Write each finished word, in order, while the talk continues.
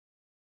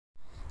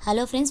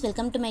Hello friends,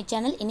 welcome to my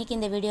channel. இன்னைக்கு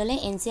இந்த வீடியோல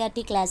Ncert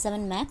class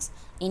 7 maths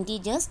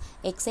integers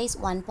exercise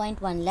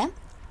 1.1ல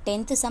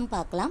 10th sum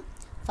பார்க்கலாம்.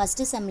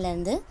 first sumல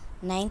இருந்து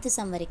 9th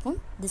sum வரைக்கும்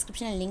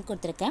descriptionல link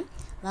கொடுத்திருக்கேன்.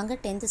 வாங்க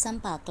 10th sum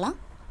பார்க்கலாம்.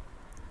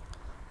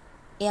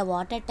 A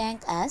water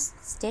tank has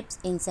steps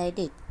inside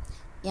it.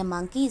 A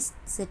monkey is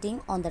sitting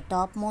on the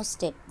topmost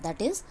step,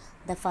 that is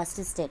the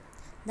first step.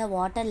 The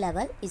water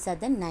level is at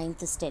the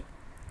 9th step.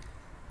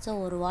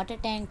 So ஒரு water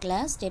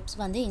tankல steps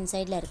வந்து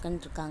insideல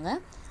இருக்குன்னு இருக்காங்க.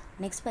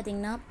 Next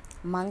பார்த்தீங்கன்னா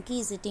monkey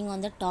is sitting on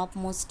the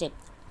topmost step,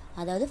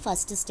 அதாவது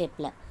first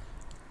ஸ்டெப்பில்.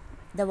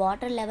 the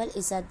water level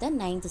is at the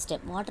 9th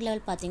step. Water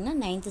level பார்த்தீங்கன்னா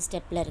 9th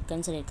ஸ்டெப்பில்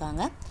இருக்குதுன்னு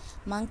சொல்லியிருக்காங்க.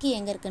 monkey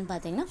எங்கே இருக்குதுன்னு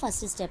பார்த்தீங்கன்னா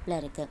ஃபஸ்ட்டு ஸ்டெப்பில்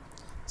இருக்குது.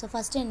 ஸோ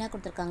ஃபஸ்ட்டு என்ன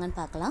கொடுத்துருக்காங்கன்னு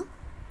பார்க்கலாம்.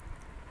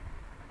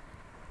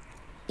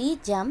 he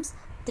jumps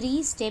 3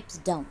 steps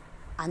down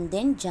and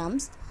then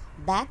jumps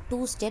back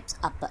 2 steps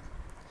up.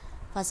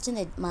 First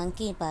இந்த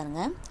monkey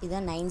பாருங்கள்,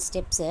 இதுதான் 9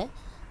 ஸ்டெப்ஸு.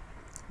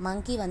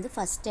 monkey வந்து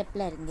ஃபஸ்ட்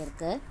ஸ்டெப்பில்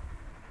இருக்கு.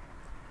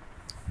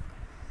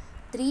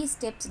 3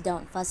 steps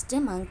down. First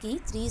monkey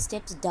 3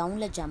 steps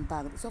downல jump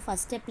ஆகுது. ஸோ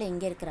ஃபஸ்ட் ஸ்டெப்பில்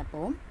எங்கே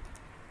இருக்கிறப்போ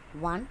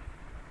 1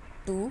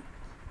 2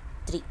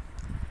 3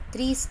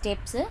 3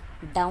 ஸ்டெப்ஸு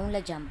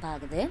டவுனில் ஜம்ப்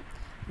ஆகுது.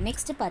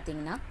 நெக்ஸ்ட்டு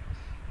பார்த்தீங்கன்னா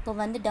இப்போ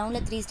வந்து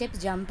டவுனில் 3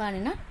 ஸ்டெப்ஸ் ஜம்ப்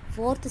ஆனுன்னா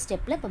 4th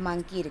ஸ்டெப்பில் இப்போ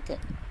monkey இருக்குது.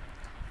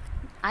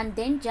 And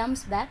then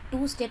jumps back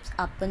 2 steps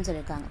அப்புன்னு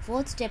சொல்லியிருக்காங்க.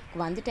 4th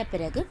ஸ்டெப்க்கு வந்துட்ட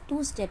பிறகு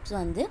 2 ஸ்டெப்ஸ்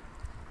வந்து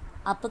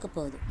அப்புக்கு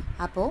போகுது.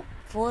 அப்போது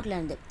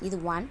 4லேருந்து இது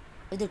 1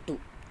 இது 2.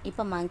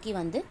 இப்போ monkey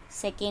வந்து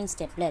செகண்ட்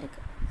ஸ்டெப்பில்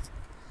இருக்குது.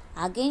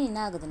 அகெயின் என்ன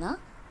ஆகுதுன்னா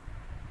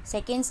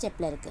செகண்ட்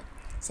ஸ்டெப்பில் இருக்குது.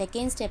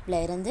 செகண்ட் ஸ்டெப்பில்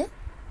இருந்து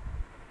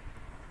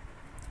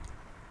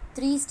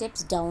 3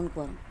 ஸ்டெப்ஸ் டவுனுக்கு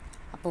வரும்.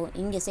 அப்போது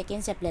இங்கே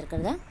செகண்ட் ஸ்டெப்பில்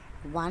இருக்கிறத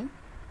 1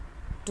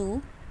 2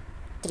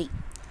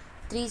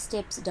 3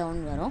 ஸ்டெப்ஸ்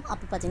டவுன் வரும்.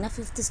 அப்போ பார்த்திங்கன்னா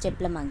 5th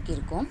ஸ்டெப்பில் monkey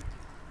இருக்கும்.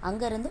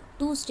 அங்கேருந்து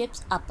 2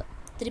 ஸ்டெப்ஸ் அப்,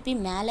 திருப்பி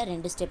மேலே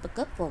 2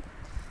 ஸ்டெப்புக்கு போகும்.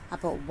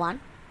 அப்போது 1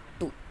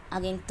 2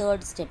 அகெயின்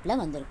 3rd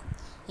ஸ்டெப்பில் வந்திருக்கும்.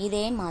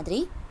 இதே மாதிரி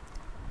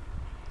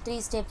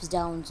 3 ஸ்டெப்ஸ்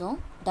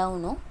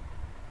டவுனும்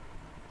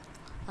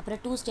அப்புறம்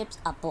 2 ஸ்டெப்ஸ்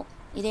அப்போ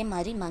இதே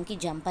மாதிரி monkey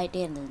ஜம்ப்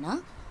ஆகிட்டே இருந்ததுன்னா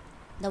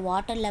இந்த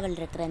வாட்டர் லெவல்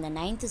இருக்கிற இந்த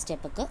 9th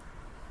ஸ்டெப்புக்கு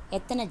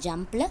எத்தனை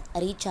ஜம்பில்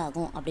ரீச்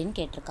ஆகும் அப்படின்னு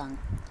கேட்டிருக்காங்க.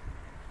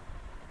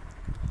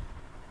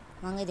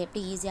 வாங்க இதை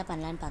எப்படி ஈஸியாக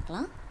பண்ணலான்னு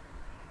பார்க்கலாம்.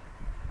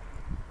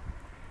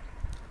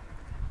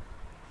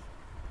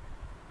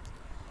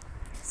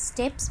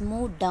 ஸ்டெப்ஸ்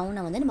மூவ்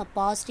டவுனை வந்து நம்ம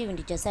பாசிட்டிவ்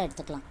இண்டிஜர்ஸாக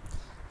எடுத்துக்கலாம்.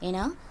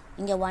 ஏன்னா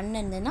இங்கே 1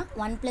 இருந்ததுன்னா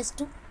 1 +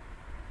 2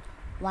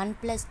 1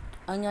 +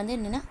 அங்கே வந்து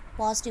என்னென்னா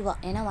பாசிட்டிவாக,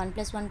 ஏன்னா 1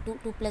 + 1 2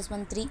 2 +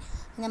 1 3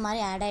 இந்த மாதிரி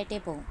ஆட் ஆகிட்டே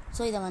போகும்.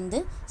 ஸோ இதை வந்து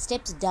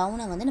ஸ்டெப்ஸ்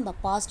டவுனை வந்து நம்ம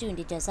பாசிட்டிவ்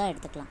இண்டிஜர்ஸாக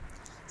எடுத்துக்கலாம்.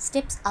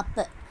 ஸ்டெப்ஸ்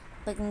அப்பு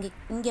இப்போ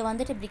இங்கே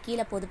வந்துட்டு இப்படி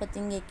கீழே போகுது, பற்றி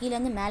இங்கே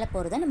கீழேருந்து மேலே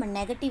போகிறத நம்ம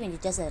நெகட்டிவ்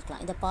இண்டிஜர்ஸாக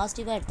எடுக்கலாம். இதை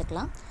பாசிட்டிவாக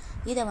எடுத்துக்கலாம்.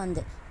 இதை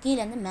வந்து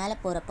கீழேருந்து மேலே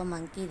போகிறப்ப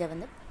monkey இதை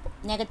வந்து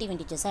நெகட்டிவ்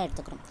இண்டிஜர்ஸாக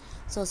எடுத்துக்கிறோம்.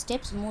 ஸோ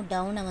ஸ்டெப்ஸ் மூவ்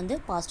டவுனை வந்து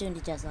பாசிட்டிவ்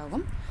இண்டிஜர்ஸ்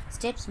ஆகும்,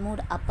 ஸ்டெப்ஸ்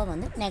மூவ் அப்போ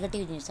வந்து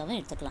நெகட்டிவ் இண்டிஜர்ஸாகவும்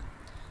எடுத்துக்கலாம்.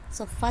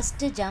 So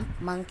first jump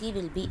monkey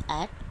will be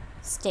at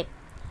step.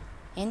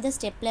 எந்த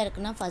ஸ்டெப்பில்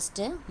இருக்குன்னா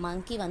ஃபஸ்ட்டு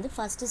monkey வந்து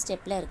ஃபஸ்ட்டு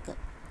ஸ்டெப்பில் இருக்குது,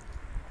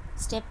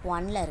 ஸ்டெப்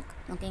 1ல் இருக்குது.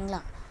 ஓகேங்களா?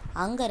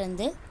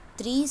 அங்கேருந்து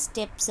 3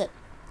 ஸ்டெப்ஸ்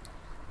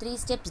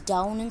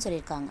டவுனுன்னு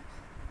சொல்லியிருக்காங்க.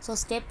 ஸோ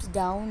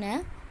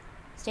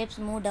ஸ்டெப்ஸ்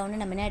மூவ்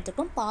டவுனு நம்ம என்ன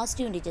எடுத்துருக்கோம்,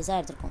 பாசிட்டிவ் இண்டிஜர்ஸாக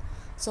எடுத்துருக்கோம்.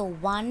 ஸோ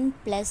 1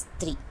 +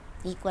 3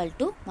 =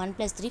 1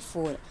 + 3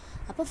 4.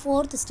 அப்போ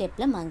 4th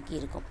ஸ்டெப்பில் monkey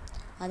இருக்கும்.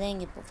 அதான்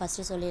இங்கே இப்போ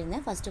ஃபஸ்ட்டு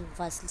சொல்லியிருந்தேன்.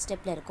 ஃபஸ்ட்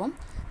ஸ்டெப்பில் இருக்கும்.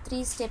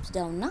 3 ஸ்டெப்ஸ்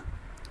டவுன்னா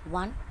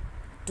 1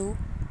 2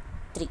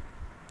 3.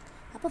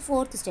 அப்போ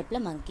 4th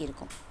ஸ்டெப்பில் monkey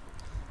இருக்கும்.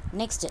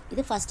 நெக்ஸ்ட்டு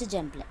இது ஃபஸ்ட்டு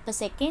ஜம்பில். இப்போ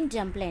செகண்ட்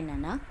ஜம்பில்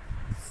என்னென்னா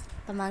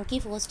இப்போ monkey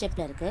 4th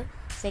ஸ்டெப்பில் இருக்குது.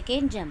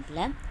 செகண்ட்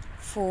ஜம்பில்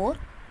 4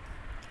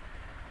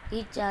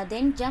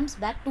 தென் ஜம்ப்ஸ்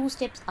பேக் 2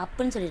 ஸ்டெப்ஸ்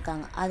அப்புன்னு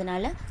சொல்லியிருக்காங்க.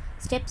 அதனால்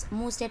ஸ்டெப்ஸ்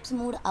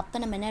மூவ் அப்போ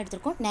நம்ம என்ன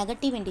எடுத்திருக்கோம்,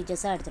 நெகட்டிவ்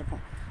இண்டிஜர்ஸாக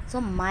எடுத்திருக்கோம். ஸோ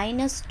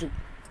 -2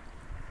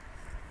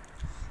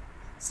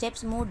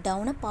 ஸ்டெப்ஸ் மூவ்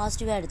டவுனை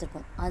பாசிட்டிவாக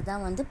எடுத்திருக்கோம்.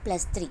 அதுதான் வந்து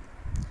 +3.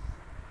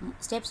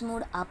 ஸ்டெப்ஸ்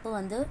மூவ் அப்போ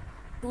வந்து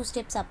 2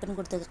 ஸ்டெப்ஸ் அப்புன்னு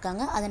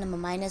கொடுத்துருக்காங்க, அதை நம்ம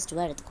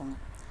 -2 எடுத்துக்கோங்க.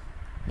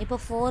 இப்போ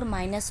 4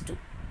 -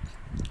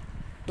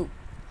 2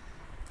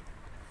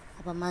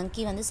 அப்போ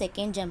monkey வந்து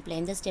செகண்ட் ஜம்பில்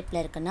எந்த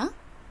ஸ்டெப்பில் இருக்குன்னா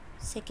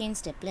செகண்ட்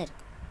ஸ்டெப்பில்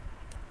இருக்குது.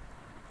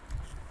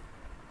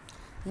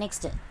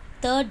 நெக்ஸ்ட்டு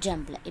தேர்ட்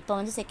ஜம்பில் இப்போ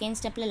வந்து செகண்ட்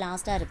ஸ்டெப்பில்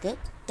லாஸ்ட்டாக இருக்குது.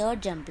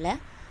 Third ஜம்பில்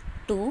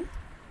 2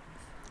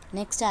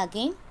 next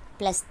again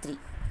 +3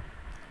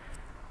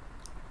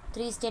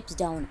 3 steps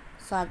down.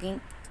 So again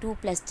 2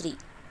 + 3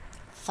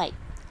 5.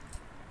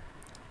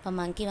 இப்போ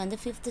monkey வந்து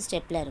 5th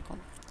ஸ்டெப்பில்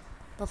இருக்கும்.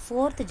 இப்போ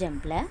 4th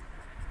ஜம்பில்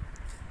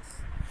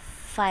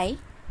 5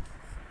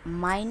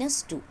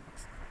 -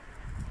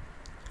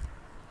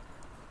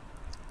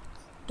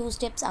 2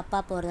 ஸ்டெப்ஸ் அப்பா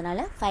போகிறதுனால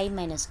 5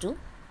 - 2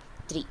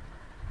 3.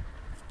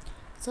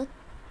 ஸோ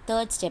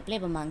தேர்ட் ஸ்டெப்பில்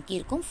இப்போ monkey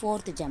இருக்கும்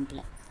 4th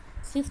ஜம்பில்.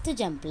 5th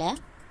ஜம்பில்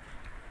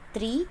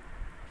 3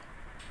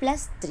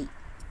 + 3.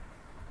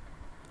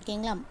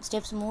 ஓகேங்களா?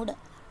 ஸ்டெப்ஸ் மூவ்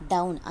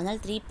டவுன்,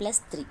 அதனால் 3 +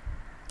 3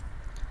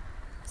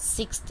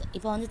 6th.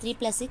 இப்போ வந்து 3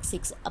 + 6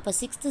 6. அப்போ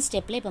 6th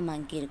ஸ்டெப்பில் இப்போ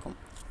monkey இருக்கும்.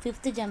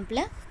 5th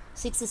ஜம்பில்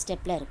 6th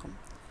ஸ்டெப்பில் இருக்கும்.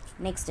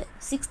 Next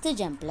 6th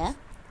ஜம்பில்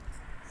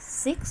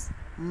 6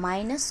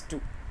 minus 2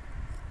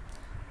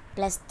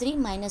 plus 3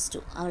 minus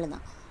 2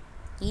 அவ்வளோதான்.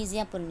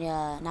 ஈஸியாக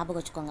ஞாபகம்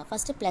வச்சுக்கோங்க.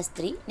 ஃபஸ்ட்டு ப்ளஸ்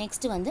 3,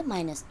 நெக்ஸ்ட்டு வந்து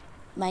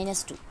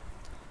மைனஸ் 2.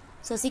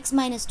 So 6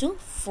 minus 2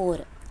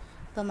 4.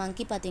 இப்போ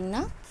மங்கி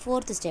பார்த்திங்கன்னா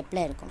 4th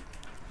ஸ்டெப்பில் இருக்கும்.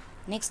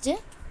 நெக்ஸ்ட்டு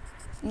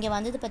இங்கே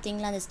வந்தது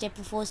பார்த்திங்களா அந்த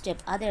ஸ்டெப்பு 4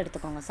 ஸ்டெப் அதை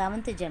எடுத்துக்கோங்க.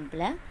 7th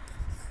ஜம்பில்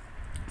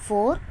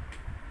 4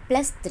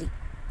 + 3.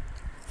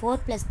 4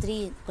 + 3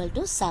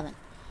 = 7.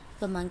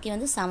 இப்போ மங்கி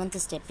வந்து 7th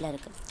ஸ்டெப்பில்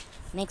இருக்குது.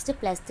 நெக்ஸ்ட்டு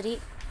ப்ளஸ் 3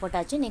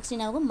 போட்டாச்சு. நெக்ஸ்ட்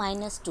என்ன ஆகும்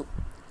 -2.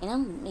 ஏன்னா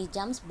it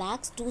jumps back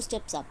 2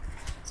 steps up.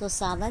 So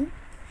 7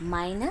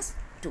 minus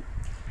 2.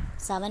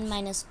 7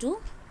 minus 2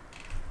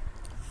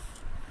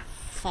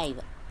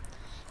 5.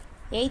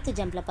 8th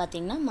ஜம்பில்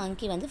பார்த்தீங்கன்னா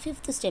மங்கி வந்து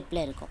 5th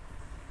ஸ்டெப்பில் இருக்கும்.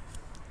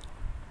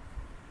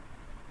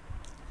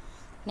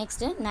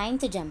 Next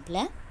 9th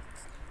ஜம்பில்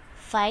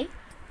 5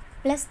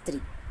 +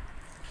 3.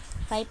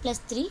 5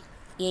 + 3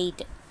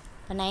 8.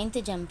 இப்போ 9th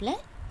ஜம்பில்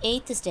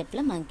 8th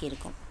ஸ்டெப்பில் மங்கி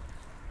இருக்கும்.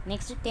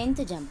 Next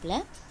 10th ஜம்பில்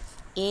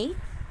 8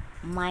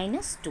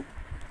 minus 2.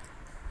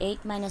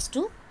 8 minus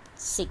 2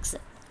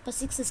 6. இப்போ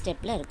 6th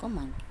ஸ்டெப்பில் இருக்கும்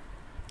மங்கி.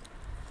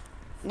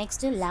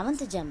 Next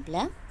 11th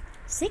ஜம்பில்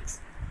 6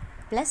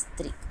 +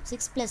 3.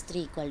 6 +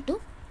 3 =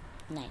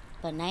 9.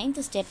 இப்போ 9th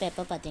ஸ்டெப்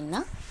எப்போ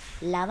பார்த்தீங்கன்னா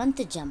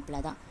 11th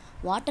ஜம்பில் தான்.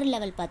 வாட்டர்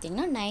லெவல்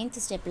பார்த்தீங்கன்னா 9th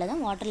ஸ்டெப்பில்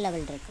தான் வாட்டர்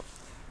லெவல் இருக்கும்.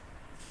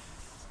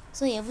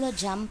 ஸோ எவ்வளோ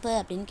ஜம்ப்பு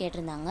அப்படின்னு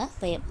கேட்டிருந்தாங்க.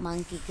 இப்போ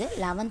மங்கிக்கு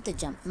 11th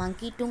jump.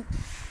 Monkey to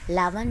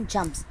 11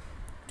 jumps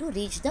to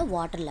reach the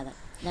water level.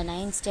 இந்த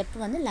 9th ஸ்டெப்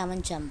வந்து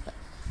 11 ஜம்ப்பு.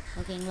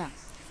 ஓகேங்களா?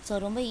 ஸோ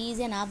ரொம்ப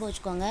ஈஸியாக ஞாபகம்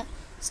வச்சுக்கோங்க.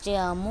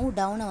 மூவ்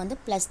டவுனை வந்து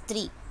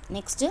 +3.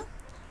 நெக்ஸ்ட்டு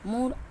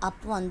மூவ்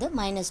அப் வந்து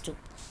 -2.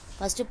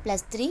 First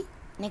 +3,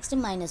 next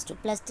 -2.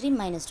 +3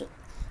 -2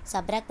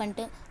 சப்ராக்ட்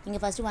பண்ணிட்டு இங்கே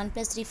ஃபஸ்ட்டு 1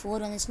 + 3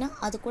 4 வந்துச்சுன்னா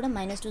அது கூட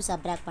 -2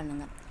 சப்ராக்ட்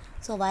பண்ணுங்கள்.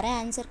 ஸோ வர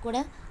ஆன்சர் கூட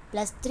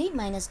 +3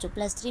 -2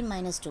 +3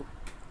 -2.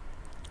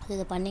 ஸோ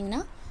இதை பண்ணிங்கன்னா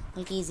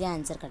உங்களுக்கு ஈஸியாக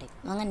ஆன்சர்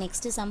கிடைக்கும். வாங்க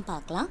நெக்ஸ்ட்டு சம்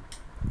பார்க்கலாம்.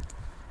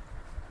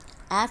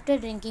 After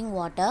drinking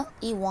water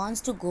he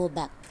wants to go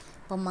back.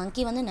 இப்போ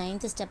மங்கி வந்து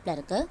 9th ஸ்டெப்பில்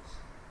இருக்குது.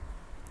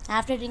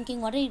 After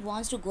drinking water he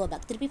wants to go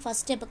back. திருப்பி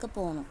ஃபஸ்ட் ஸ்டெப்புக்கு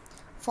போகணும்.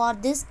 For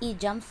this he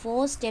jump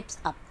 4 steps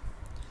up.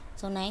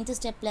 So 9th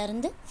ஸ்டெப்பில்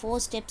இருந்து 4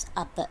 steps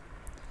up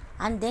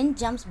and then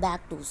jumps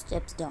back 2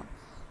 steps down.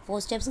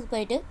 4 ஸ்டெப்ஸுக்கு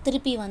போயிட்டு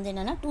திருப்பி வந்து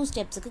என்னென்னா 2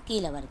 ஸ்டெப்ஸுக்கு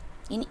கீழே வருது.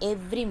 இன்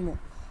எவ்ரி மூவ்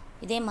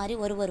இதே மாதிரி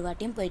ஒரு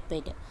வாட்டியும்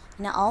போயிட்டு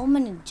இன்னும் how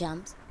many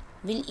jumps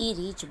will he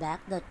reach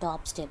back the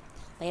top step.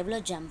 இப்போ எவ்வளோ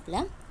ஜம்பில்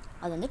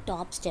அது வந்து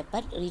டாப் ஸ்டெப்பை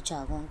ரீச்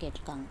ஆகும்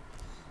கேட்டிருக்காங்க.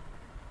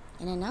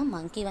 என்னென்னா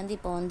மங்கி வந்து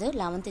இப்போ வந்து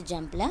 11th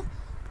ஜம்பில்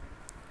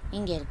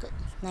இங்கே இருக்குது,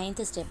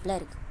 9th ஸ்டெப்பில்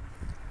இருக்குது.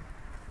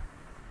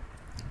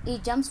 he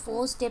jumps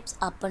 4 steps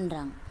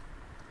upன்றாங்க.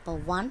 இப்போ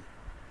 1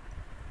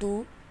 2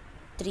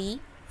 3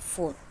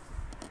 4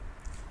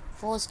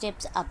 4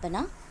 ஸ்டெப்ஸ்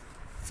அப்புனா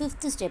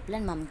 5th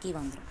ஸ்டெப்பில் மங்கி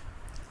வந்துடும்.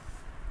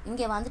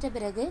 இங்கே வந்துட்ட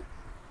பிறகு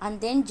and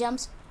then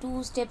jumps 2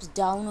 steps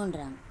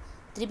downன்றாங்க.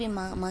 திருப்பி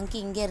மங்கி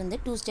இங்கேருந்து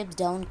 2 steps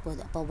டவுனுக்கு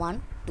போகுது. அப்போ 1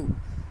 2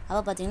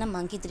 அப்போ பார்த்தீங்கன்னா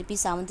மங்கி திருப்பி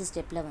 7th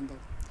ஸ்டெப்பில்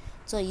வந்தது.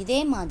 ஸோ இதே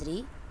மாதிரி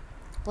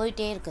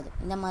போயிட்டே இருக்குது.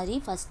 இந்த மாதிரி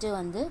ஃபஸ்ட்டு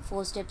வந்து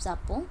 4 ஸ்டெப்ஸ்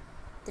அப்போம்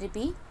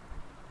திருப்பி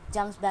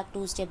ஜம்ப்ஸ் பேக்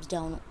 2 ஸ்டெப்ஸ்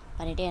டவுனும்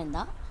பண்ணிகிட்டே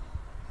இருந்தால்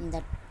இந்த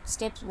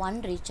ஸ்டெப்ஸ் 1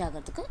 ரீச்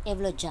ஆகிறதுக்கு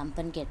எவ்வளோ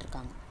ஜம்ப்புன்னு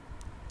கேட்டிருக்காங்க.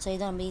 ஸோ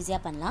இதை ரொம்ப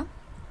ஈஸியாக பண்ணலாம்.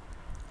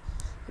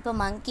 இப்போ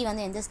மங்கி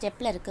வந்து எந்த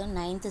ஸ்டெப்பில் இருக்குது?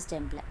 9th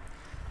ஸ்டெப்பில்.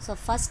 So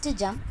first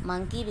jump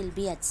monkey will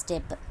be at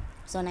step.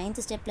 So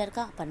 9th ஸ்டெப்பில்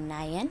இருக்கா? அப்போ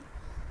 9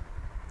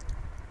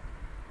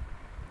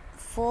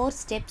 4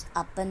 ஸ்டெப்ஸ்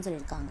அப்புன்னு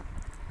சொல்லியிருக்காங்க.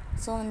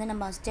 ஸோ வந்து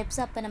நம்ம ஸ்டெப்ஸ்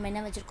அப்போ நம்ம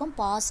என்ன வச்சுருக்கோம்?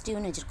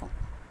 பாசிட்டிவ்னு வச்சுருக்கோம்.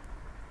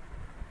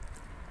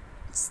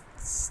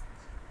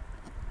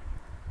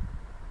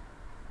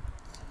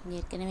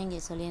 ஏற்கனவே இங்கே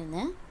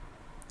சொல்லியிருந்தேன்.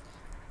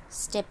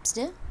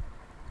 ஸ்டெப்ஸ்டு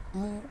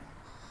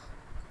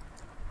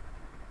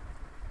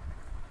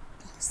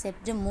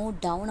மூவ்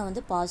டவுனை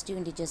வந்து பாசிட்டிவ்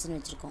இன்டிஜர்ஸ்னு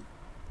வச்சுருக்கோம்.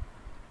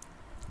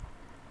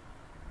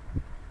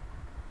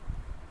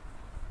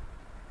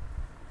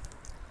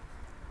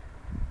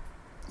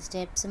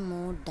 ஸ்டெப்ஸ்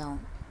மூவ்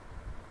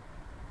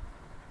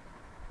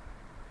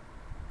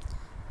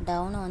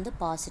டவுனை வந்து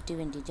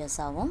பாசிட்டிவ் இன்டிஜர்ஸ்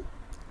ஆகும்.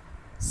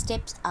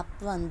 ஸ்டெப்ஸ் அப்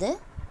வந்து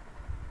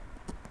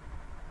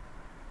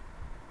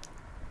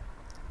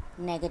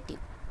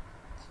negative.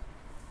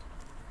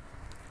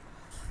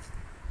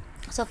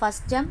 So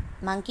first jump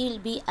monkey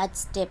will be at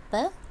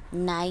step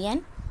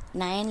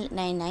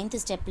 9th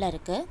ஸ்டெப்பில்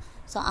இருக்குது.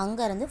 ஸோ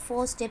அங்கேருந்து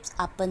 4 ஸ்டெப்ஸ்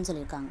அப்புன்னு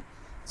சொல்லியிருக்காங்க.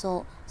 ஸோ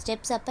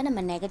ஸ்டெப்ஸ் அப்போ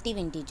நம்ம நெகட்டிவ்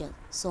இன்டிஜர்.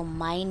 ஸோ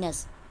 -9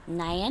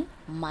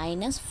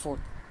 -4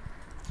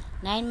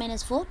 9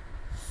 - 4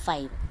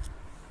 5.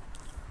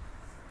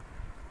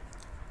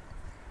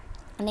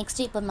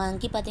 நெக்ஸ்ட்டு இப்போ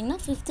மங்கி பார்த்திங்கன்னா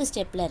 5th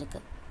ஸ்டெப்பில்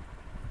இருக்குது.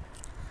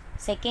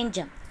 Second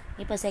jump.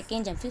 இப்போ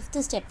செகண்ட் ஜம்ப் 5th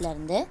ஸ்டெப்பில்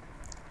இருந்து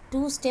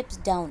 2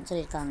 ஸ்டெப்ஸ் டவுன்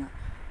சொல்லியிருக்காங்க.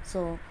 ஸோ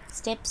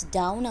ஸ்டெப்ஸ்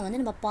டவுனை வந்து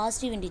நம்ம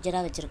பாசிட்டிவ்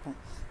இன்டிஜராக வச்சுருக்கோம்.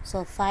 ஸோ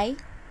 5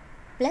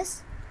 +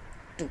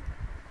 2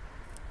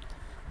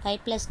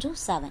 5 + 2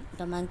 7.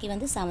 இப்போ மங்கி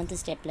வந்து 7th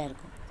ஸ்டெப்பில்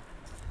இருக்கும்.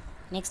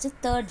 Next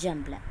third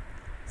ஜம்பில்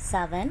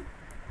 7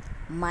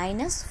 -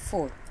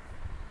 4.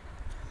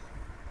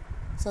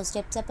 ஸோ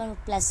ஸ்டெப்ஸ் அப்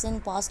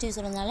ப்ளஸ்ன்னு பாசிட்டிவ்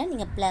சொல்கிறதுனால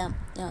நீங்கள்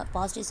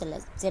பாசிட்டிவ் சொல்ல.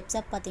 ஸ்டெப்ஸ்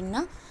அப்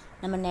பார்த்திங்கன்னா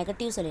நம்ம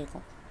நெகட்டிவ்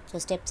சொல்லியிருக்கோம். ஸோ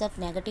ஸ்டெப்ஸ் அப்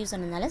நெகட்டிவ்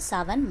சொன்னதுனால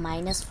 7 -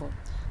 4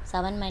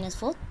 7 -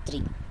 4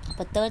 3.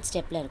 அப்போ தேர்ட்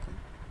ஸ்டெப்பில் இருக்கும்.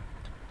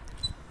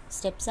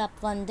 ஸ்டெப்ஸ் அப்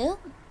வந்து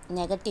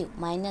நெகட்டிவ்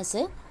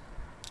மைனஸு,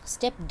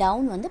 ஸ்டெப்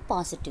டவுன் வந்து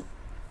பாசிட்டிவ்.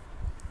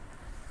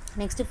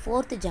 Next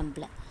fourth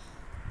ஜம்பில்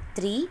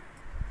 3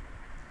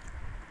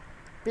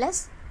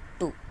 +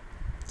 2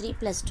 3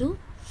 + 2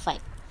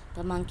 5.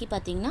 இப்போ மங்கி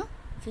பார்த்திங்கன்னா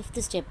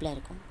ஃபிஃப்த்து ஸ்டெப்பில்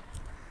இருக்கும்.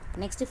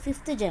 Next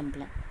fifth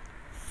ஜம்பில்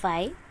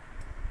 5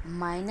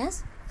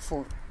 -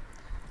 4.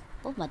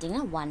 இப்போது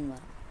பார்த்திங்கன்னா 1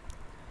 வரும்.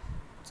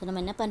 ஸோ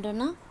நம்ம என்ன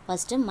பண்ணுறோன்னா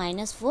ஃபஸ்ட்டு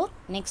 -4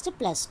 நெக்ஸ்ட்டு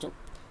 +2.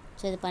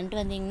 ஸோ இது பண்ணிட்டு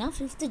வந்தீங்கன்னா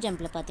ஃபிஃப்த்து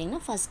ஜம்பில்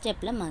பார்த்திங்கன்னா ஃபஸ்ட்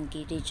ஸ்டெப்பில்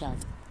மங்கி ரீச்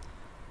ஆகும்.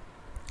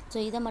 ஸோ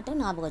இதை மட்டும்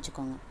ஞாபகம்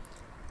வச்சுக்கோங்க.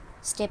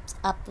 ஸ்டெப்ஸ்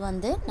அப்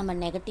வந்து நம்ம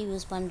நெகட்டிவ்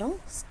யூஸ் பண்ணுறோம்,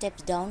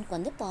 ஸ்டெப்ஸ் டவுனுக்கு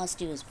வந்து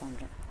பாசிட்டிவ் யூஸ்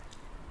பண்ணுறோம்.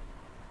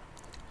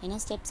 ஏன்னா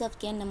ஸ்டெப்ஸ்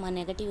அப்க்கு ஏன் நம்ம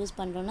நெகட்டிவ் யூஸ்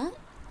பண்ணுறோன்னா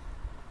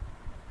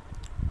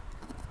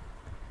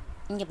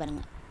இங்கே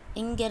பாருங்கள்,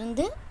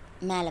 இங்கேருந்து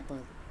மேலே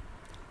போகுது.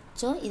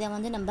 ஸோ இதை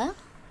வந்து நம்ம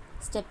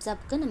ஸ்டெப்ஸ்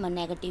அப்புக்கு நம்ம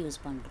நெகட்டிவ்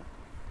யூஸ் பண்ணுறோம்.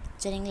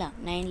 சரிங்களா?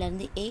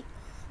 9லேருந்து 8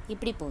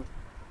 இப்படி போகுது.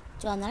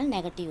 ஸோ அதனால்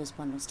நெகட்டிவ் யூஸ்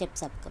பண்ணுறோம்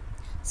ஸ்டெப்ஸ் அப்புக்கு.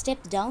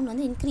 ஸ்டெப்ஸ் டவுன்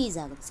வந்து இன்க்ரீஸ்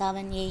ஆகுது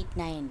 7 8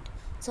 9.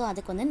 ஸோ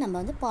அதுக்கு வந்து நம்ம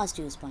வந்து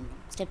பாசிட்டிவ் யூஸ்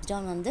பண்ணுறோம். ஸ்டெப்ஸ்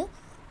டவுன் வந்து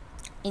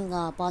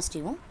இங்கே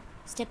பாசிட்டிவும்,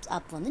 ஸ்டெப்ஸ்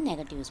அப் வந்து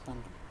நெகட்டிவ் யூஸ்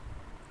பண்ணுறோம்.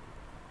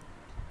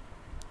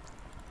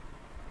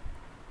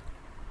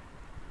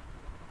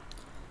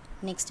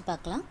 நெக்ஸ்ட்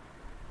பார்க்கலாம்.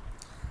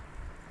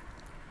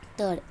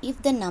 Third, if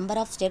the number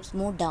of steps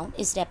moved down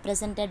is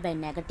represented by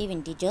negative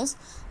integers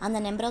and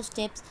the number of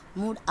steps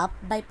moved up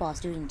by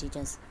positive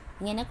integers.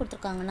 இங்கே என்ன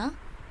கொடுத்துருக்காங்கன்னா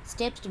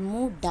steps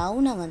move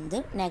டவுனை வந்து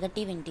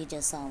negative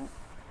integers ஆகும்,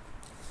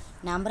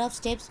 number of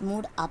steps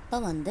move அப்பை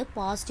வந்து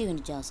positive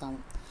integers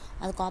ஆகும்.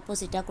 அதுக்கு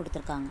ஆப்போசிட்டாக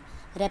கொடுத்துருக்காங்க.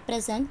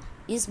 Represent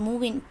is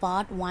move in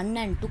part 1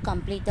 and 2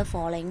 complete the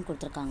following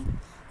கொடுத்துருக்காங்க.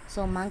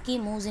 So monkey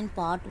moves in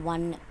part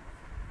 1.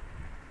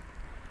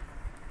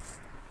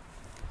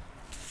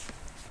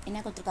 என்ன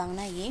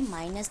கொடுத்துருக்காங்கன்னா A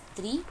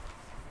 -3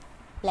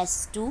 +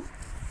 2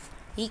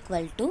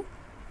 =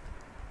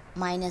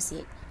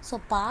 -8. ஸோ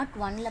பார்ட்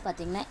 1ல்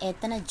பார்த்திங்கன்னா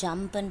எத்தனை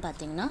ஜம்ப்புன்னு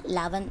பார்த்திங்கன்னா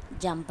 11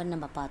 ஜம்ப்புன்னு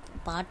நம்ம பார்த்தோம்.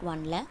 பார்ட்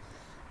 1ல்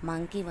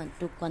மங்கி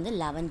 2க்கு வந்து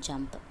 11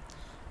 ஜம்ப்பு.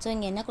 ஸோ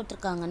இங்கே என்ன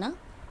கொடுத்துருக்காங்கன்னா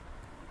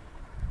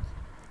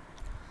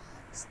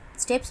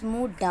ஸ்டெப்ஸ்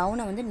மூவ்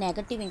டவுனை வந்து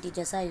நெகட்டிவ்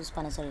இன்டீஜர்ஸாக யூஸ்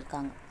பண்ண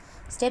சொல்லியிருக்காங்க.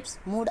 ஸ்டெப்ஸ்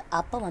மூவ்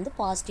அப்பை வந்து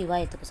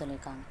பாசிட்டிவாக எடுத்துக்க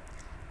சொல்லியிருக்காங்க.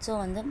 ஸோ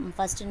வந்து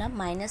ஃபஸ்ட்டுனா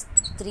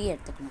 -3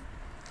 எடுத்துக்கணும்.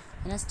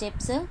 ஏன்னா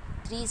ஸ்டெப்ஸு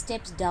 3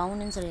 ஸ்டெப்ஸ்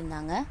டவுனுன்னு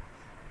சொல்லியிருந்தாங்க,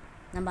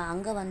 நம்ம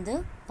அங்கே வந்து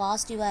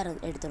பாசிட்டிவாக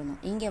எடுத்துடணும்.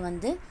 இங்கே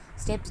வந்து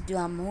ஸ்டெப்ஸ்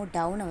மூவ்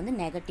டவுனை வந்து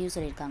நெகட்டிவ்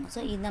சொல்லியிருக்காங்க.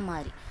 ஸோ இந்த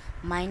மாதிரி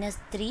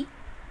 -3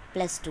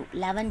 + 2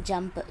 11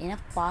 ஜம்ப்பு. ஏன்னா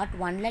பார்ட்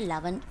 1ல்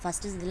 11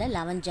 ஃபஸ்ட்டு இதில்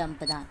 11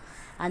 ஜம்ப்பு தான்.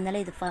 அதனால்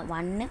இது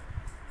 1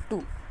 2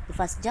 இது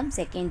first jump,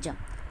 second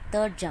jump,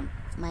 third jump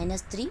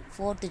 -3,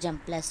 fourth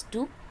jump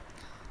 +2,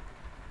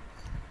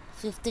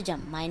 fifth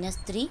jump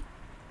 -3,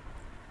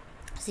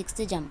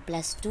 sixth jump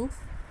 +2,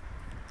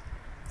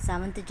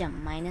 seventh jump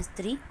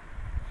 -3,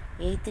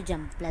 eighth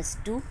jump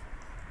 +2,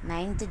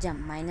 ninth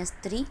jump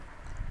 -3,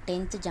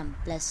 10th jump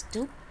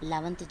 +2,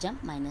 11th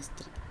jump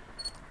 -3.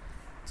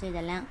 So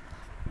இதெல்லாம்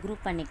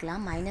குரூப்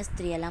பண்ணிக்கலாம்.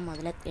 -3 எல்லாம்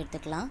முதல்ல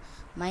எடுத்துக்கலாம்.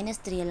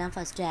 -3 எல்லாம்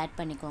ஃபஸ்ட்டு ஆட்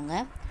பண்ணிக்கோங்க.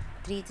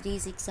 3 3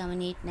 6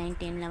 7 8 9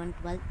 10 11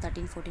 12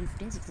 13 14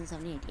 15 16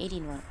 17 18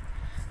 18 வரும்.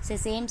 ஸோ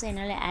சேம்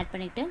சைனால் ஆட்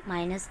பண்ணிவிட்டு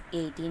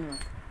 -18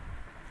 வரும்.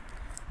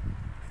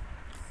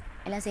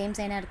 எல்லாம் சேம்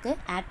சைனாக இருக்குது,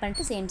 ஆட்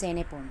பண்ணிட்டு சேம்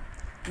சைனே போகணும்.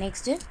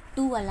 நெக்ஸ்ட்டு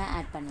 2 எல்லாம்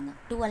ஆட் பண்ணுங்கள்.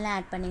 2 எல்லாம்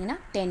ஆட் பண்ணிங்கன்னா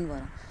 10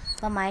 வரும்.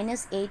 இப்போ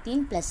 -18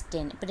 +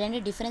 10. இப்போ ரெண்டு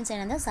டிஃப்ரென்ஸ்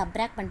சைன் இருந்தால்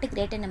சப்ராக்ட் பண்ணிட்டு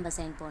கிரேட்டர் நம்பர்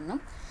சைன்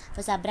போடணும்.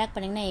 இப்போ சப்ராக்ட்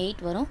பண்ணிங்கன்னா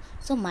 8 வரும்.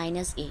 So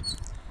 -8.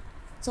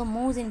 So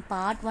moves in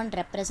part 1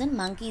 represent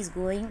monkey is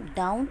going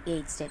down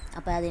 8 step.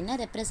 அப்போ அது என்ன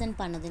ரெப்ரசன்ட்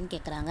பண்ணுதுன்னு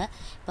கேட்குறாங்க.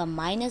 இப்போ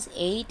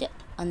 -8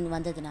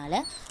 வந்ததுனால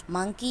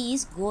மங்கி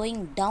is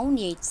going down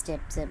 8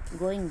 steps,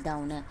 going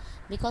town.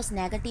 Because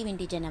negative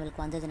integer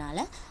நம்மளுக்கு வந்ததுனால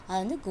அது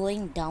வந்து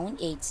கோயிங் டவுன்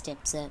 8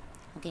 ஸ்டெப்ஸு.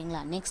 ஓகேங்களா?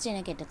 நெக்ஸ்ட்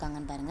என்ன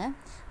கேட்டிருக்காங்கன்னு பாருங்கள்.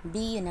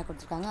 பி என்ன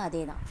கொடுத்துருக்காங்க,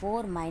 அதே தான்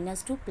 4 -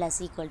 2 +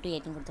 =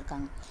 8ன்னு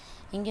கொடுத்துருக்காங்க.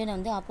 இங்கே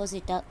வந்து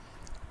ஆப்போசிட்டாக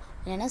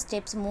என்னென்னா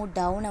ஸ்டெப்ஸ் மூவ்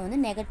டவுனை வந்து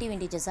நெகட்டிவ்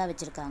இன்டீஜர்ஸாக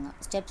வச்சுருக்காங்க,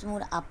 ஸ்டெப்ஸ்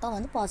மூவ் அப்போ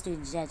வந்து பாசிட்டிவ்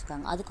இன்டீஜராக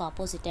வச்சுருக்காங்க. அதுக்கு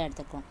ஆப்போசிட்டாக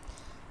எடுத்துக்கலாம்.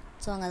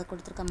 ஸோ அங்கே அது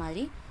கொடுத்துருக்க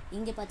மாதிரி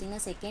இங்கே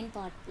பார்த்தீங்கன்னா செகண்ட்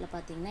பார்ட்டில்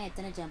பார்த்தீங்கன்னா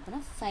எத்தனை ஜம்ப்னா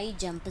 5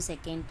 ஜம்ப்பு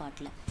செகண்ட்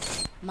பார்ட்டில்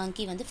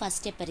மங்கி வந்து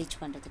ஃபஸ்ட் ஸ்டெப்பை ரீச்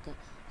பண்ணுறதுக்கு.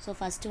 ஸோ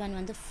ஃபஸ்ட்டு ஒன்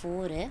வந்து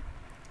 4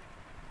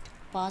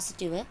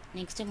 பாசிட்டிவ்,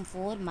 நெக்ஸ்ட்டு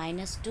 4 -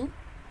 2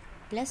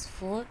 +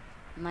 4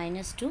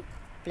 - 2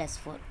 +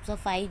 4. So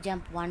 5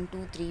 jump 1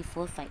 2 3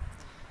 4 5.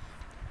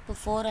 இப்போ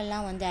 4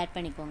 எல்லாம் வந்து ஆட்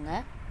பண்ணிக்கோங்க.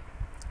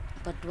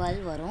 இப்போ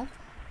 12 வரும்.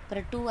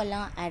 அப்புறம் 2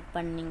 எல்லாம் ஆட்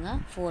பண்ணிங்க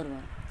 4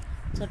 வரும்.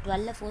 ஸோ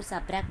 12ல் 4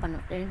 சப்ராக்ட்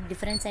பண்ணும். ரெண்டு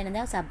டிஃப்ரென்ஸ் சைன்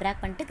இருந்தால்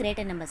சப்ராக்ட் பண்ணிட்டு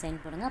கிரேட்டர் நம்பர் சைன்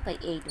போடுங்க. அப்போ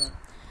 8 வரும்.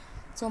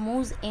 So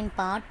moves in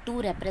part 2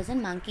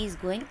 represent monkey is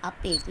going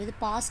up 8. இது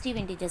பாசிட்டிவ்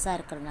இன்டீஜர்ஸாக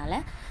இருக்கிறதுனால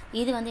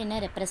இது வந்து என்ன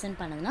ரெப்ரசன்ட்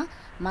பண்ணுதுன்னா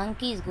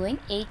மங்கி இஸ்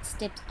கோயிங் 8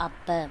 ஸ்டெப்ஸ்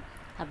அப்பு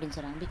அப்படின்னு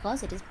சொல்கிறாங்க. Because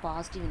it is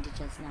positive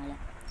இன்டீஜர்ஸ்னால.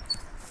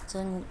 So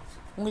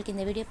உங்களுக்கு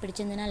இந்த வீடியோ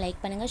பிடிச்சிருந்ததுன்னா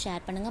லைக் பண்ணுங்கள்,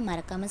 ஷேர் பண்ணுங்கள்,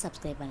 மறக்காமல்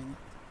சப்ஸ்கிரைப் பண்ணுங்கள்.